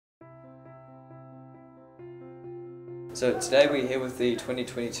So today we're here with the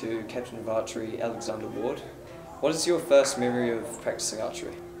 2022 Captain of Archery, Alexander Ward. What is your first memory of practicing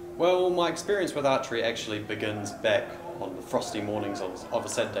archery? Well, my experience with archery actually begins back on the frosty mornings of a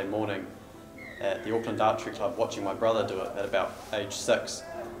Saturday morning at the Auckland Archery Club, watching my brother do it at about age 6.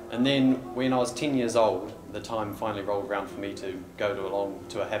 And then when I was 10 years old, the time finally rolled around for me to go along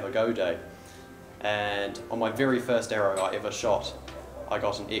to a have a go day. And on my very first arrow I ever shot, I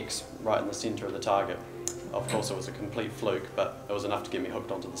got an X right in the centre of the target. Of course it was a complete fluke, but it was enough to get me hooked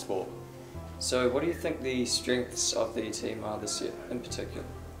onto the sport. So what do you think the strengths of the team are this year in particular?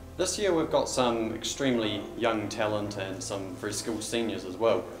 This year we've got some extremely young talent and some very skilled seniors as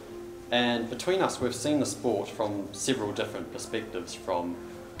well. And between us we've seen the sport from several different perspectives, from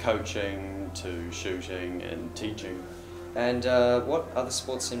coaching to shooting and teaching. And what other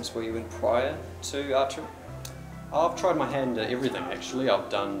sports teams were you in prior to archery? I've tried my hand at everything actually. I've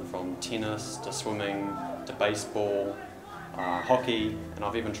done from tennis to swimming to baseball, hockey, and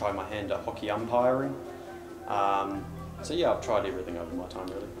I've even tried my hand at hockey umpiring. So yeah, I've tried everything over my time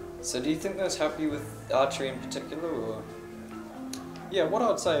really. So do you think those help you with archery in particular, or? Yeah, what I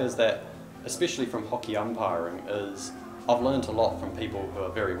would say is that, especially from hockey umpiring, is I've learned a lot from people who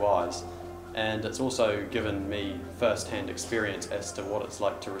are very wise, and it's also given me first-hand experience as to what it's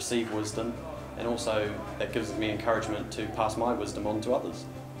like to receive wisdom, and also that gives me encouragement to pass my wisdom on to others.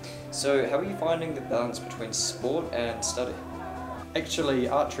 So how are you finding the balance between sport and study? Actually,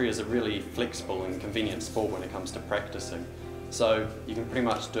 archery is a really flexible and convenient sport when it comes to practicing. So you can pretty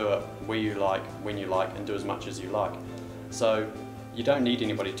much do it where you like, when you like, and do as much as you like. So you don't need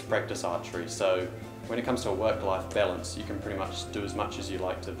anybody to practice archery. So when it comes to a work-life balance, you can pretty much do as much as you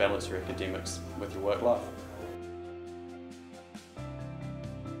like to balance your academics with your work life.